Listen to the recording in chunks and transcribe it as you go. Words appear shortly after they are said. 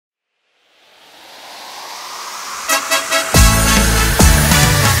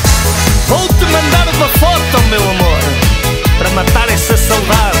matar essas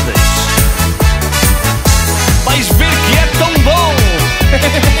saudades. Vais ver que é tão bom.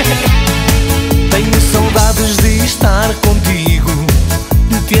 Tenho saudades de estar contigo,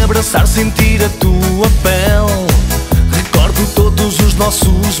 de te abraçar, sentir a tua pele. Recordo todos os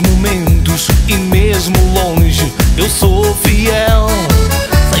nossos momentos e mesmo longe eu sou fiel.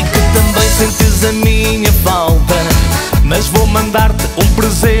 Sei que também sentes a minha falta, mas vou mandar-te um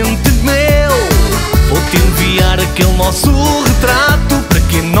presente meu. Vou-te enviar aquele nosso retrato para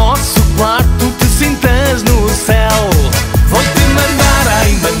que em nosso quarto te sintas no céu. Vou-te mandar,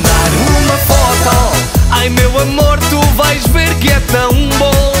 ai, mandar uma foto. Ai, meu amor, tu vais ver que é tão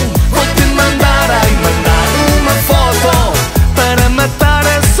bom. Vou-te mandar, ai, mandar uma foto para matar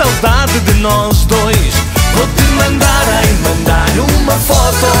a saudade de nós dois. Vou-te mandar, ai, mandar uma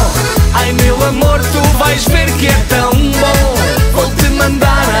foto. Ai, meu amor, tu vais ver que é tão bom. Vou-te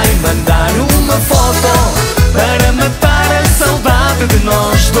mandar, ai, mandar uma foto para matar a saudade de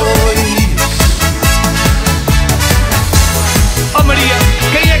nós dois. Oh Maria,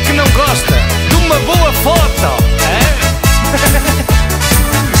 quem é que não gosta de uma boa foto? É?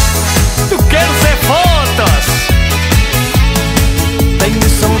 Tu queres é fotos. Tenho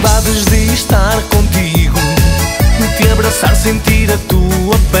saudades de estar contigo, de te abraçar, sentir a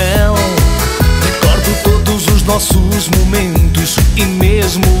tua pele. Recordo todos os nossos momentos e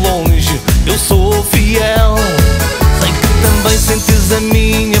mesmo longe eu sou fiel. Sei que também sentes a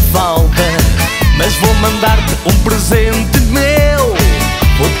minha falta, mas vou mandar-te um presente meu.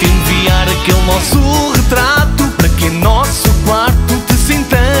 Vou-te enviar aquele nosso retrato para que em nosso quarto te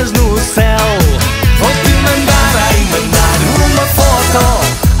sintas no céu. Vou-te mandar, ai, mandar uma foto.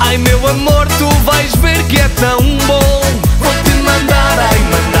 Ai, meu amor, tu vais ver que é tão bom. Vou-te mandar, ai,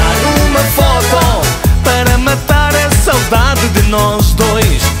 mandar uma foto para matar a saudade de nós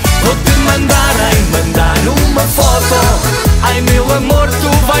dois. Vou-te mandar, ai, mandar uma foto. Ai, meu amor, tu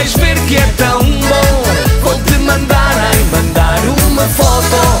vais ver que é tão bom. Vou-te mandar, ai, mandar uma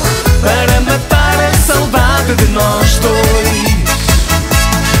foto para matar a saudade de nós dois.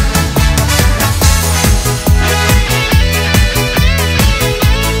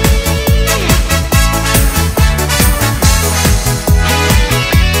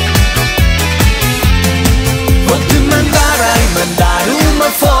 Vou-te mandar, ai, mandar uma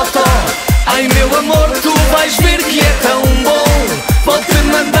foto. Ai, meu amor, tu vais ver que é tão bom. Vou-te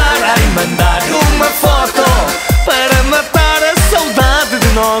mandar, ai, mandar uma foto para matar a saudade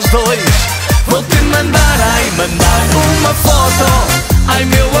de nós dois. Vou-te mandar, ai, mandar uma foto. Ai,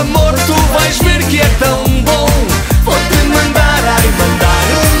 meu amor, tu vais ver que é tão bom. Vou-te mandar, ai, mandar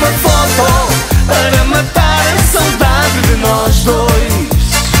uma foto para matar a saudade de nós dois.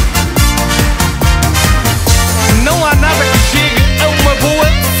 Não há nada que chegue a uma boa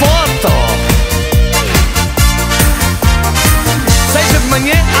foto. Seja de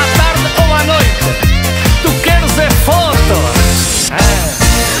manhã à tarde.